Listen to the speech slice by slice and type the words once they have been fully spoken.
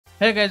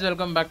Hey guys,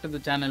 welcome back to the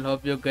channel.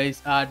 Hope you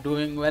guys are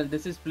doing well.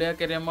 This is Player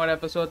Career Mode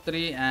episode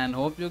 3 and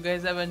hope you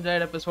guys have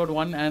enjoyed episode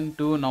 1 and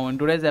 2. Now in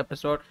today's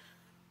episode,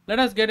 let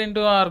us get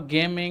into our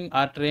gaming,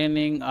 our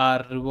training,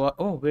 our reward.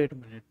 Oh, wait a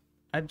minute.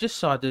 I just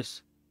saw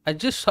this. I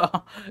just saw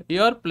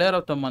your player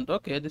of the month.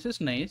 Okay, this is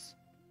nice.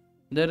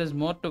 There is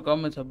more to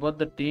come. It's about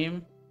the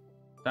team.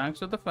 Thanks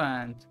to the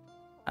fans.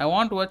 I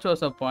want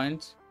virtuoso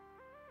points,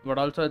 but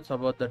also it's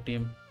about the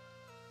team.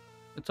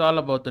 It's all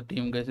about the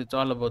team, guys. It's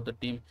all about the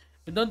team.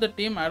 Without the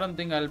team, I don't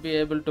think I'll be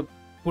able to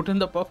put in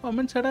the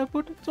performance that I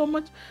put in so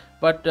much.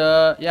 But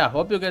yeah,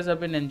 hope you guys have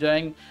been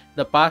enjoying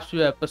the past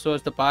few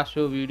episodes, the past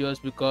few videos,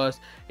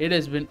 because it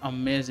has been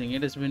amazing.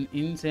 It has been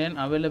insane.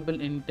 Available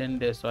in 10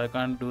 days, so I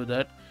can't do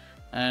that.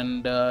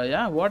 And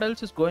yeah, what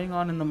else is going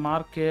on in the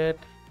market?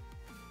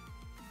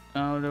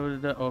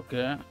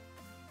 Okay,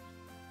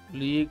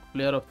 league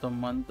player of the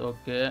month.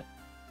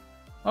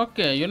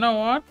 Okay, you know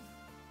what?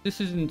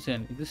 This is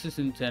insane. This is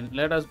insane.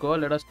 Let us go.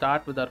 Let us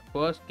start with our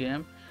first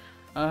game.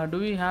 Do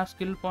we have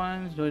skill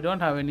points? We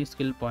don't have any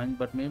skill points,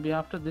 but maybe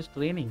after this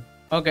training.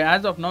 Okay,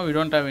 as of now, we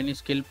don't have any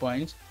skill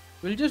points.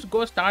 We'll just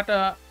go start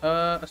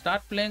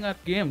playing our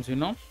games.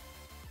 A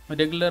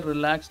regular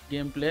relaxed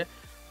gameplay.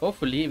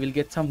 Hopefully, we'll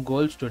get some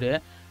goals today,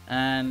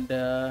 and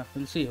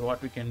we'll see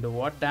what we can do.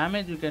 What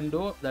damage you can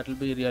do, that will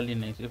be really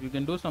nice. If you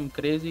can do some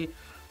crazy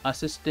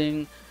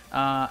assisting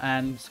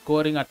and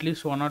scoring at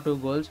least 1 or 2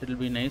 goals, it will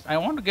be nice. I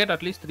want to get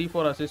at least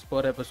 3-4 assists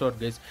per episode,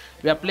 guys.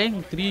 We are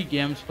playing 3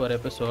 games per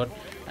episode,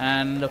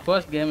 and the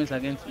first game is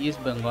against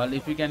East Bengal.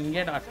 If we can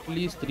get at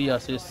least 3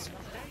 assists,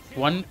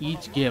 1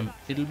 each game,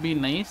 it will be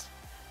nice.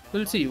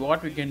 We'll see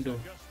what we can do,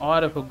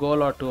 or if a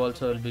goal or 2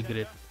 also will be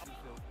great.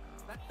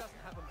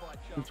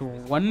 It's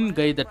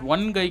that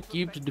one guy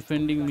keeps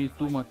defending me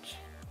too much.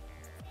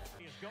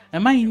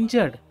 Am I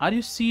injured? Are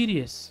you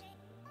serious?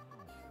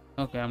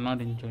 Okay, I'm not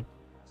injured,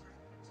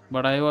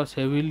 but I was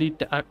heavily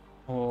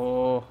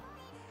oh,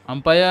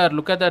 umpire,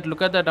 look at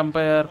that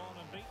umpire.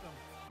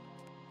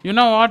 You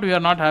know what? We are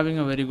not having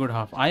a very good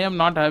half. I am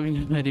not having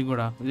a very good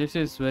half. This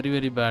is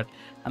very bad,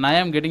 and I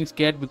am getting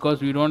scared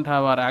because we don't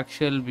have our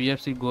actual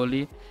VFC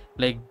goalie.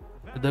 Like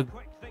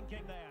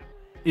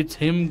it's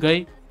him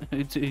guy.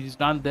 He's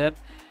not there.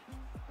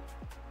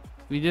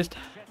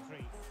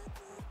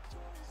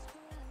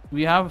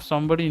 We have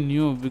somebody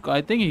new because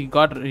I think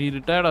he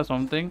retired or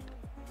something.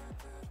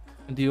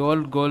 The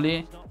old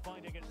goalie.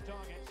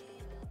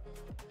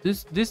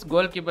 This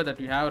goalkeeper that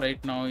we have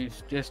right now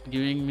is just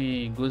giving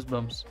me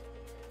goosebumps.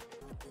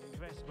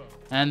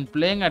 And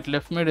playing at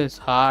left mid is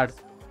hard.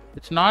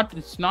 It's not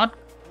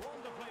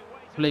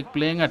like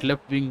playing at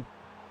left wing.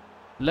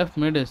 Left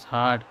mid is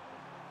hard.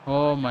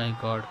 Oh my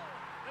god.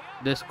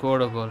 They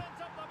scored a goal.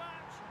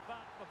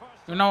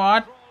 You know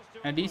what?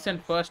 A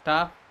decent first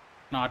half.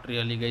 Not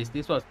really, guys.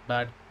 This was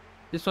bad.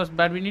 This was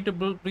bad. We need to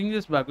bring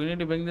this back. We need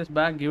to bring this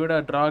back. Give it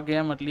a draw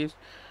game at least.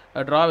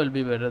 A draw will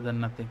be better than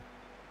nothing.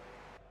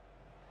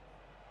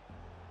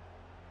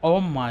 Oh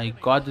my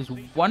god, this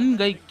one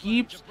guy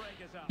keeps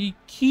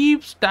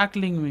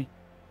tackling me.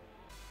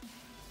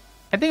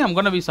 I think I'm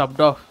gonna be subbed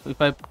off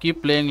if I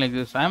keep playing like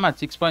this. I'm at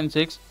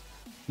 6.6.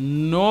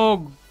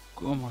 No,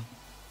 come on.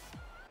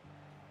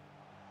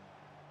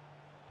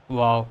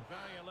 Wow.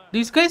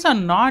 These guys are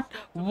not.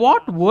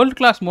 What world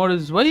class mode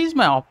is? Why is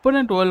my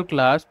opponent world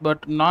class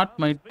but not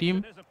my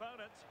team?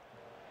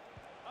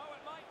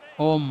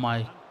 Oh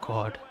my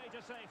god.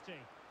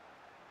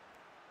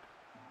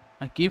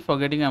 I keep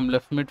forgetting I'm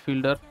left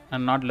midfielder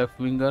and not left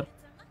winger.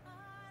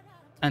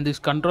 And this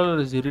controller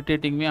is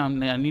irritating me.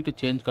 I need to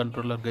change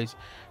controller, guys.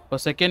 For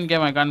second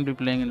game, I can't be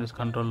playing in this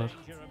controller.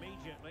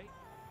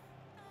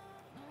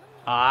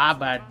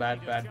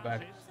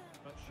 Bad.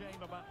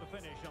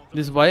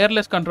 This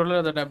wireless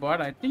controller that I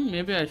bought, I think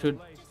maybe I should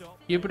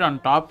keep it on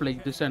top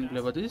like this and play.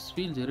 But this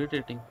feels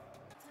irritating.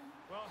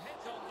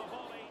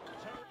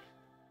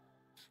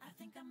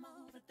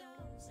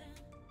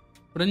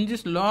 Fringe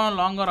is no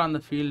longer on the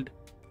field.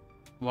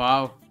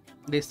 Wow,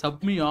 they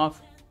sub me off.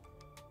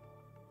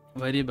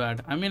 Very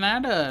bad. I mean,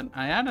 I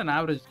had an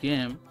average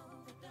game.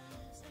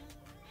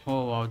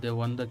 Oh wow, they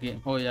won the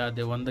game. Oh yeah,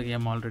 they won the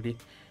game already.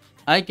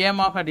 I came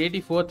off at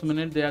 84th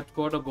minute. They had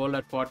scored a goal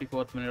at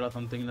 44th minute or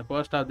something. In the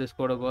first half, they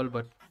scored a goal,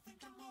 but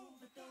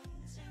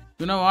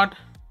you know what?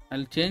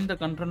 I'll change the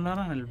controller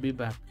and I'll be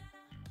back.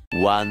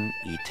 One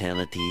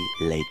eternity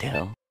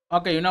later.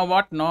 Okay, you know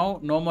what? No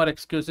more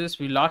excuses.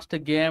 We lost the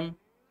game,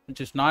 which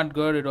is not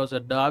good. It was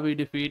a derby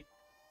defeat.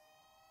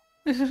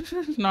 This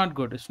is not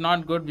good. It's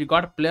not good. We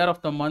got a player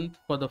of the month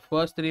for the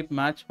first 3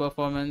 match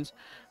performance.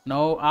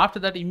 Now after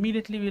that,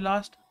 immediately we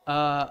lost.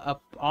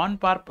 On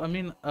par. I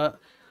mean,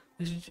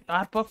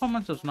 our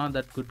performance was not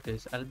that good,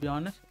 guys. I'll be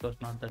honest. It was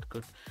not that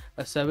good.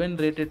 A 7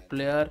 rated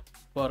player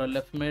for a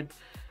left mid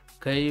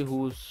guy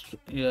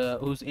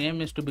whose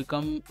aim is to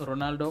become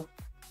Ronaldo.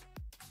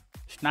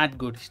 It's not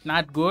good. It's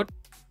not good.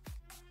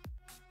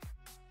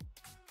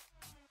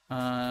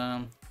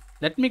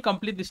 Let me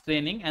complete this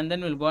training and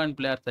then we'll go and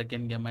play our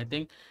second game. I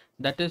think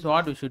that is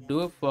what we should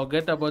do.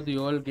 Forget about the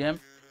old game.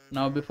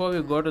 Now before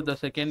we go to the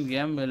second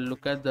game, we'll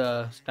look at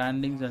the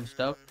standings and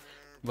stuff.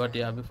 But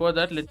yeah, before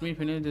that, let me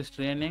finish this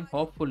training.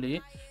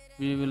 Hopefully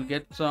we will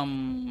get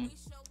some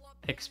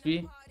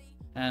XP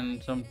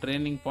and some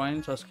training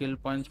points or skill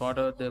points,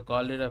 whatever they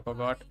call it, I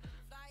forgot.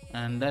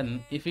 And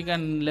then if we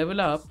can level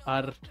up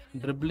our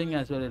dribbling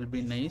as well, it'll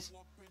be nice.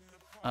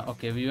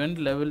 Okay, we went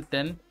level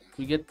 10.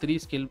 We get 3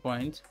 skill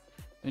points.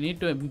 We need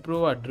to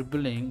improve our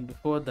dribbling.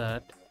 Before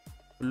that,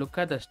 look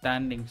at the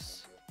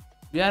standings.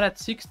 We are at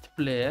 6th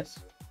place,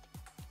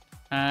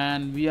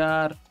 and we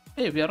are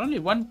only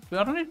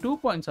 2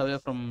 points away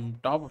from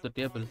top of the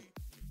table.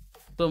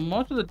 So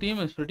most of the team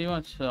is pretty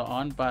much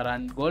on par,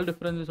 and goal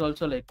difference is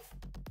also like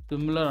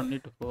similar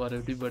only for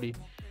everybody.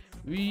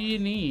 We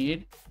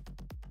need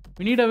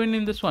a win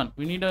in this one.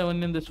 We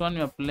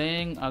are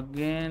playing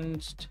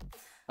against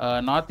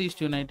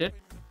Northeast United.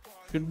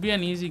 Should be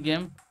an easy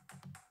game,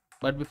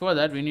 but before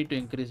that we need to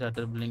increase our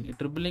dribbling.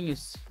 Dribbling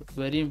is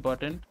very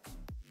important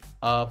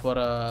for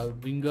a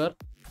winger.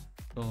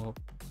 So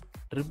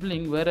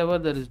dribbling, wherever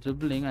there is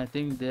dribbling, I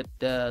think that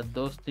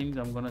those things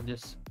I'm gonna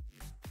just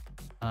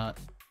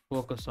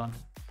focus on.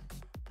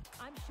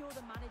 I'm sure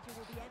the manager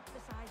will be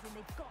emphasizing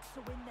they've got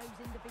to win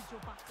those individual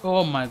battles.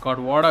 Oh my god,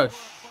 what a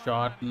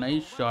shot!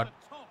 Nice shot.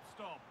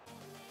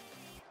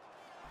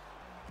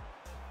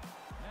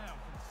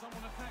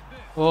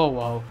 Oh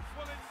wow.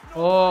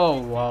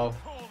 Oh wow.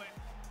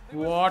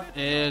 What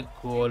a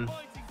goal.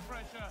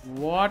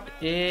 What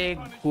a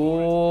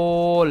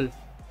goal. Goal.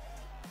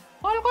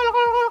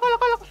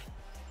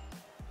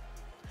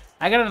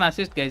 I get an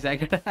assist, guys. I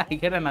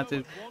get an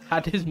assist.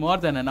 That is more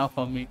than enough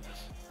for me.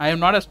 I am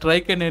not a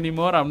striker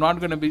anymore. I'm not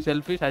gonna be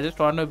selfish. I just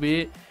want to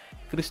be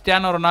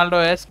Cristiano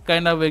Ronaldo-esque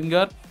kind of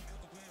winger,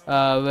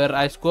 where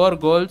I score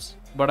goals,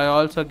 but I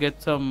also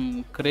get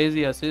some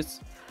crazy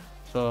assists.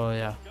 So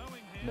yeah.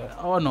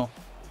 Oh no.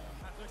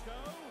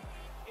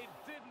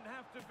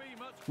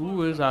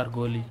 Who is our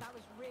goalie?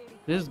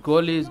 This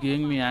goalie is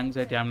giving me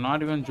anxiety. I'm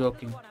not even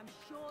joking.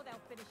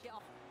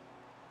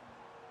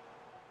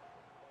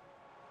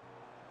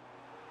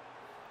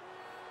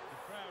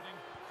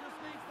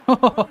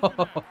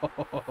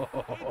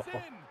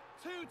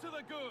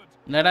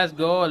 Let us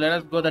go.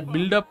 That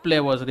build-up play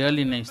was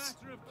really nice.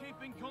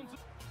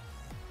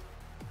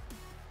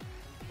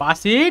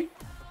 Pass it.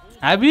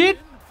 Have it.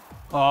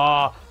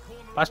 Oh,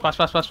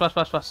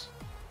 pass.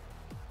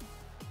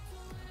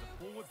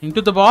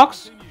 Into the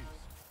box.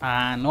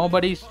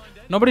 Nobody's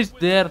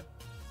there.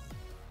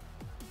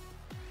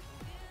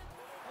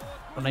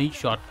 Nice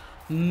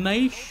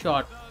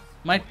shot.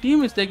 My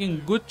team is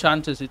taking good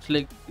chances. It's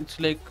like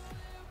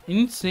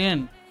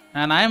insane,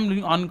 and I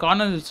am on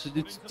corners.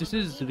 This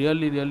is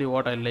really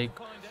what I like.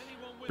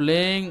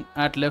 Playing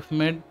at left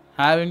mid,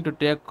 having to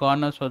take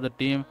corners for the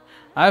team.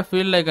 I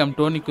feel like I'm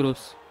Tony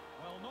Cruz.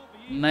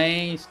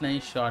 Nice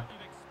shot.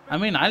 I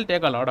mean, I'll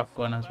take a lot of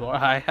corners.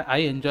 I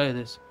enjoy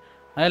this.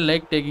 I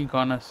like taking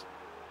corners.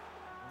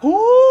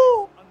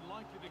 Ooh!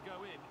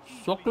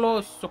 So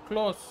close.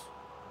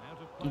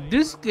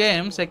 This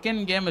game,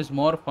 second game, is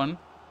more fun.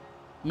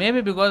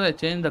 Maybe because I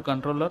changed the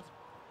controller.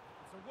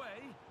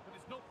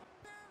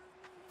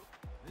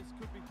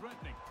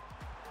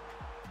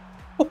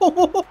 That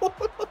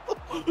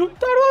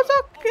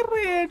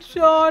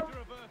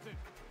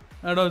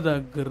was a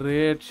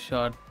great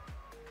shot.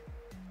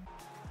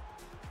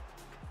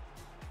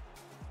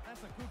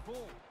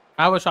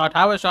 Have a shot.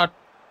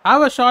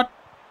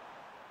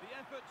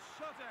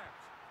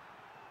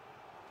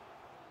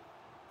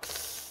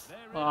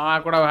 Oh,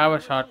 I could have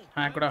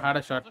had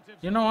a shot.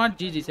 You know what?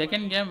 GG.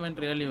 Second game went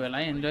really well.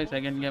 I enjoyed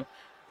second game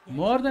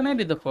more than I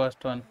did the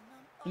first one.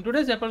 In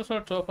today's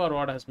episode, so far,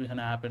 what has been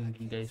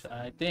happening, guys?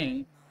 I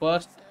think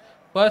first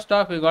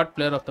off, we got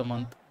Player of the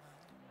Month,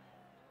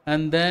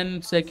 and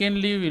then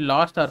secondly, we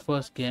lost our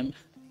first game,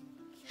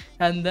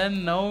 and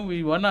then now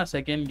we won our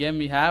second game.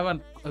 We have a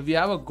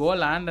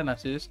goal and an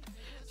assist,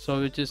 so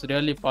which is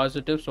really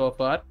positive so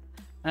far.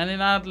 And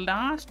in our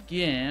last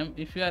game,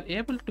 if we are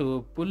able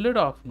to pull it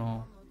off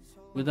now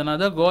with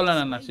another goal and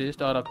an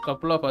assist or a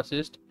couple of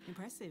assists,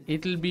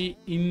 it will be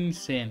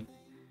insane.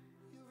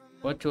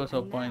 Watch your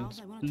points,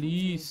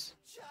 please.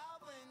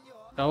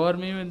 Cover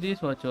me with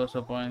these watch your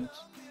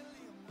points.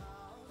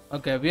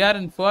 Okay, we are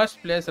in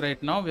first place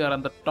right now. We are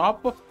on the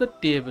top of the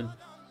table.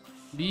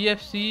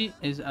 BFC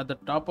is at the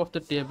top of the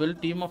table.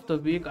 Team of the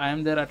week, I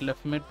am there at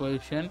left mid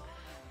position,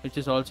 which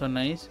is also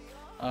nice.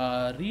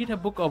 Read a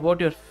book about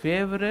your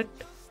favorite.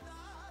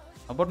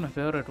 About my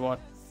favorite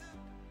what?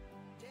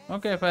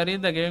 Okay, if I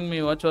read the giving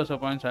me watch your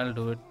points, I'll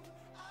do it.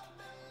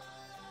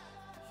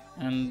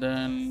 And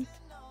then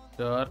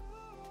sure.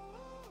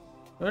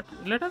 But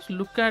let us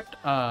look at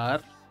our,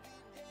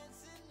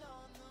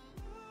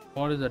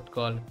 what is that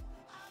called?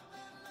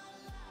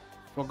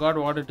 Forgot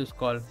what it is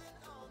called.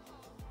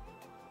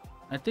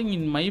 I think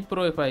in my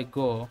pro, if I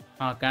go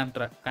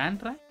contract.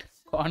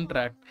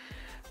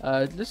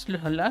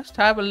 Let's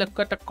have a look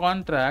at a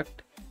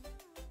contract.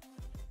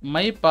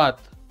 My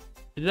path.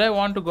 Did I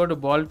want to go to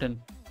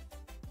Bolton?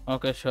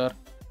 Okay, sure.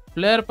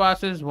 Player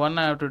passes 1,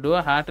 I have to do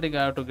a hat trick.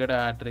 I have to get a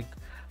hat trick.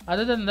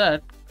 Other than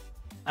that,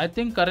 I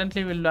think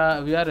currently we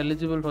are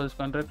eligible for this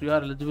contract. We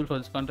are eligible for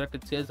this contract.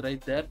 It says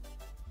right there.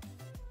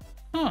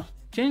 Huh.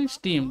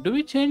 Change team. Do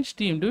we change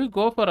team? Do we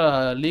go for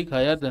a league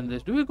higher than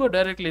this? Do we go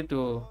directly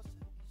to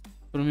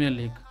Premier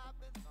League?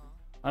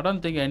 I don't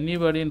think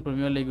anybody in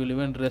Premier League will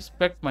even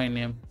respect my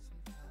name.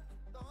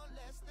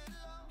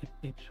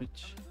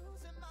 Ipswich.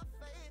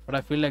 But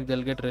I feel like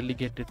they'll get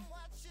relegated.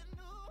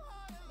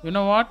 You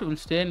know what? We'll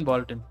stay in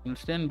Bolton. We'll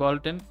stay in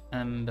Bolton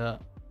and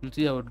we'll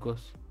see how it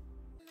goes.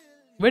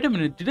 Wait a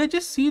minute. Did I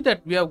just see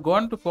that we have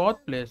gone to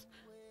 4th place?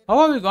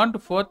 How have we gone to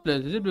 4th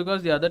place? Is it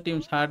because the other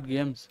teams had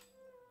games?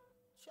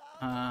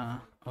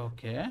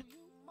 Okay.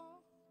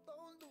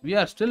 We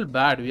are still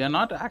bad. We are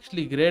not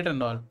actually great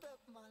and all.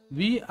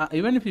 We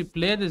even if we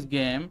play this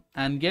game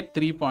and get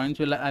 3 points,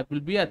 will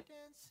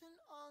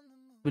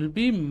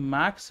be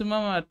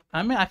maximum at.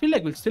 I mean, I feel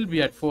like we'll still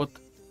be at 4th.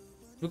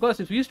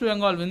 Because if East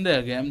Bengal win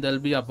their game, they'll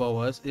be above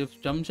us.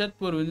 If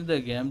Jamshedpur wins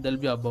their game, they'll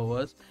be above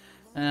us.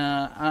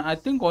 I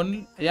think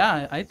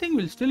I think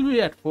we'll still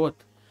be at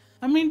 4th.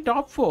 I mean,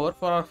 top 4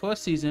 for our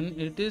first season,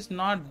 it is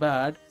not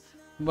bad.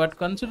 But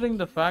considering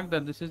the fact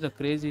that this is a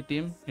crazy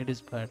team, it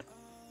is bad.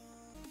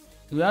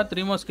 We have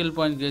 3 more skill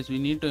points, guys. We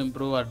need to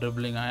improve our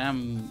dribbling. I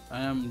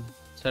am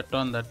set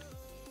on that.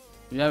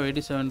 We have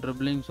 87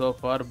 dribbling so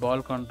far.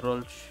 Ball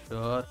control,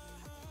 sure.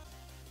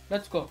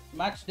 Let's go.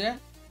 Match day.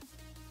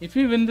 If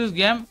we win this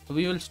game,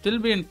 we will still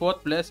be in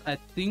 4th place, I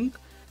think.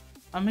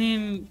 I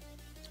mean,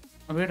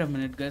 wait a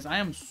minute, guys. I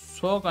am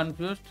so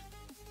confused.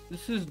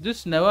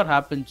 This never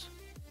happens.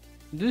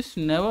 This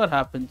never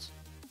happens.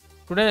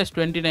 Today is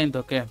 29th,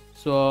 okay.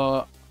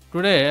 So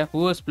today,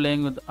 who is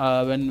playing with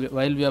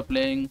while we are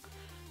playing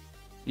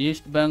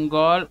East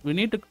Bengal? We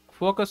need to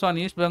focus on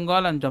East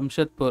Bengal and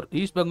Jamshedpur.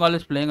 East Bengal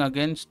is playing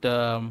against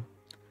bottom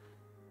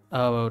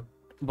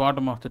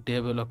of the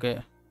table,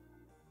 okay.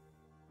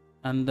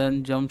 And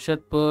then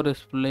Jamshedpur is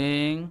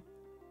playing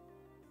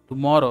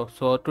tomorrow.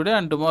 So today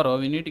and tomorrow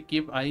we need to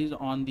keep eyes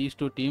on these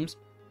 2 teams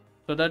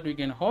so that we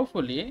can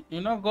hopefully,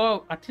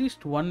 go at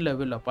least 1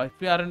 level up. If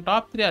we are in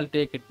top 3, I'll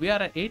take it. We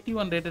are an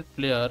 81 rated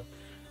player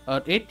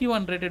or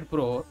 81 rated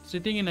pro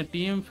sitting in a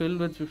team filled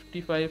with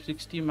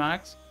 55-60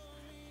 max.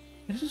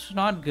 This is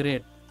not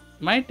great.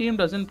 My team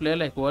doesn't play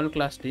like world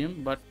class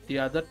team, but the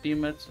other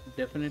teammates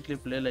definitely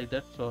play like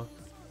that. So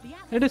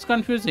it is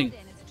confusing.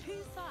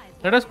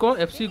 Let us go.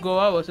 FC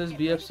Goa versus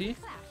BFC.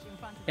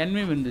 Can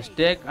we win this?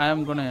 I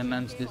am gonna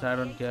enhance this. I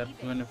don't care,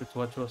 even if it's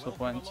virtuoso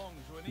points.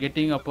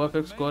 Getting a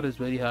perfect score is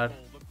very hard.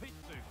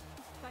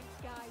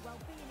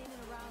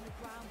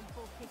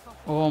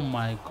 Oh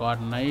my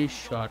god, nice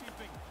shot.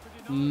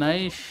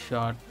 Nice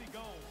shot.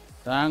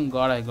 Thank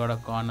god I got a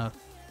corner.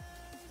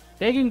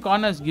 Taking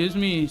corners gives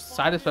me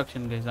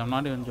satisfaction, guys. I'm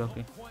not even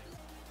joking.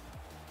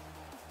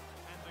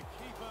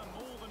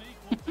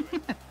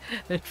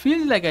 It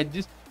feels like I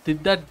just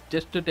did that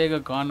just to take a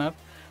corner,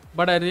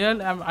 but I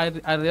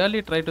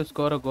really try to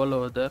score a goal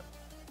over there.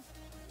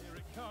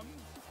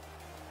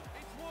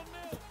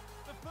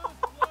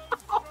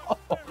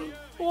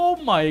 Oh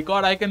my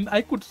god,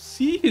 I could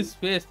see his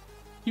face.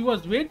 He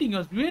was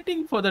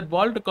waiting for that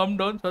ball to come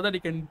down so that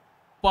he can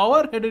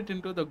power head it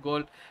into the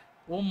goal.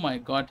 Oh my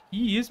god,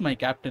 he is my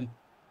captain.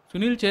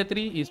 Sunil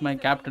Chetri is my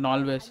captain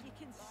always.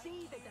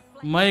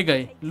 My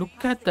guy,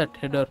 look at that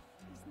header.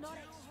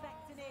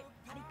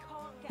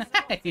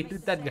 He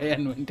did that guy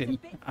and went in.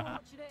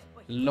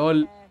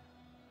 Lol.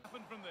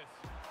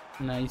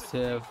 Nice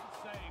save.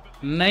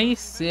 Nice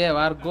save.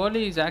 Our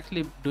goalie is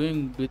actually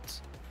doing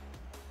bits.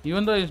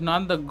 Even though he's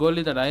not the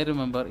goalie that I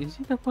remember. Is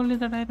he the goalie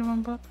that I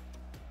remember?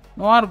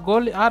 No,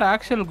 our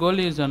actual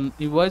goalie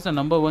he wears a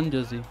number 1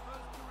 jersey.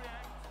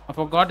 I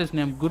forgot his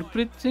name.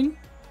 Gurpreet Singh.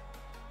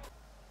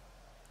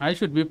 I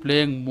should be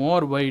playing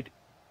more wide.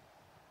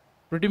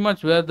 Pretty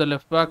much where the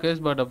left back is,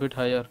 but a bit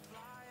higher.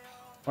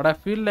 But I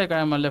feel like I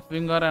am a left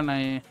winger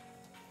and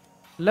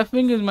left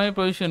wing is my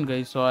position,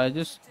 guys. So I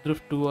just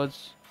drift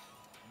towards.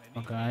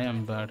 Okay, I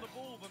am bad.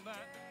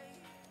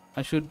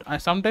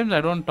 Sometimes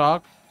I don't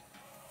talk.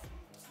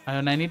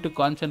 And I need to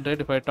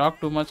concentrate. If I talk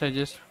too much, I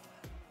just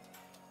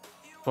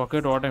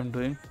forget what I'm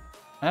doing.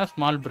 I have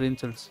small brain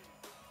cells.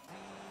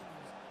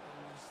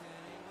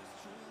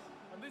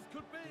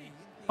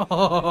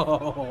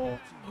 Oh,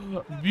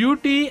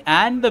 Beauty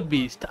and the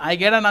Beast. I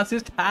get an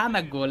assist and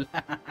a goal.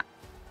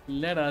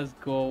 Let us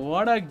go.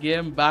 What a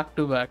game back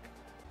to back.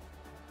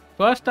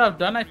 First half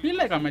done. I feel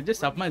like I might just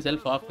sub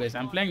myself off, guys.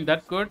 I'm playing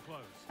that good.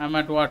 I'm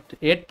at what?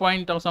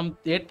 8.9 or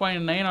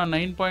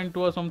 9.2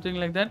 or something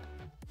like that.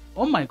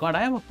 Oh my god,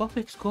 I have a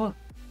perfect score.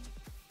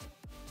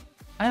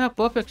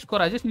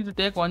 I just need to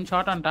take 1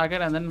 shot on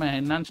target and then my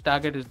enhanced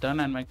target is done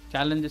and my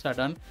challenges are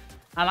done.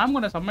 And I'm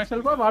going to sub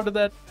myself up after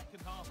that.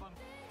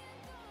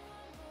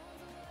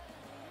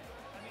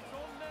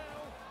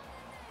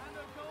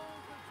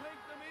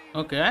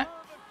 Okay.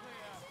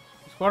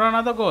 Score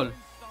another goal.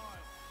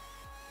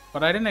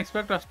 But I didn't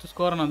expect us to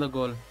score another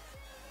goal.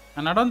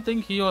 And I don't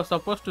think he was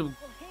supposed to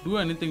do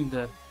anything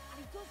there.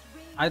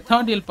 I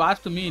thought he'll pass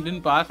to me, he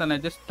didn't pass, and I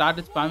just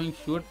started spamming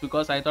shoot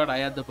because I thought I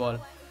had the ball.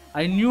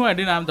 I knew I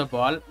didn't have the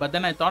ball, but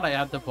then I thought I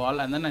had the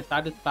ball, and then I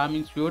started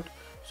spamming shoot,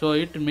 so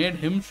it made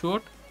him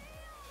shoot,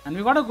 and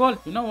we got a goal.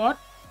 You know what?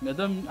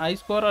 Whether I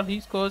score or he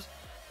scores,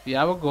 we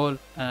have a goal,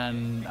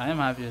 and I am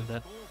happy with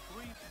that.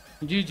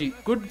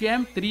 GG. Good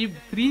game.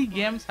 Three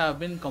games have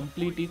been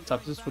completed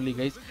successfully,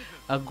 guys.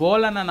 A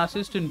goal and an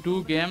assist in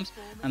 2 games.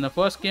 And the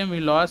first game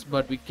we lost,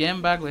 but we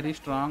came back very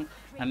strong,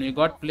 and we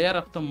got player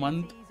of the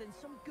month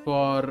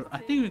for, I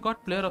think we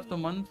got player of the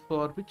month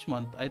for which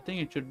month? I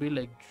think it should be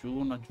like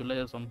June or July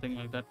or something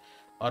like that,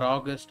 or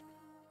August.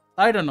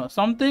 I don't know,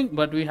 something,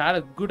 but we had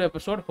a good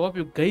episode. Hope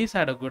you guys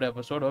had a good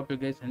episode. Hope you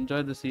guys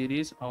enjoyed the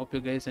series. I hope you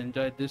guys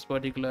enjoyed this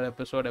particular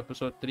episode,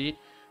 episode 3.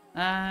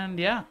 And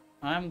yeah,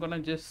 I'm gonna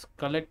just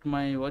collect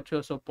my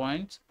virtuoso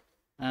points,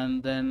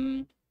 and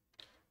then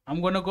I'm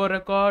gonna go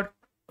record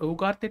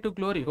Ugarte to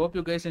Glory. Hope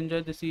you guys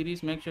enjoyed the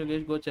series. Make sure you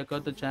guys go check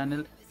out the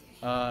channel,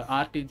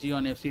 RTG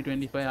on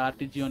FC25,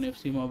 RTG on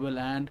FC Mobile,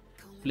 and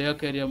Player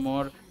Career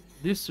Mode.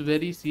 This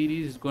very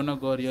series is gonna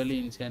go really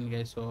insane,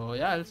 guys. So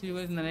yeah, I'll see you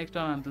guys in the next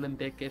one. Until then,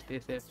 take care, stay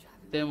safe,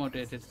 stay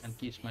motivated, and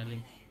keep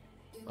smiling.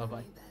 Bye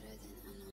bye.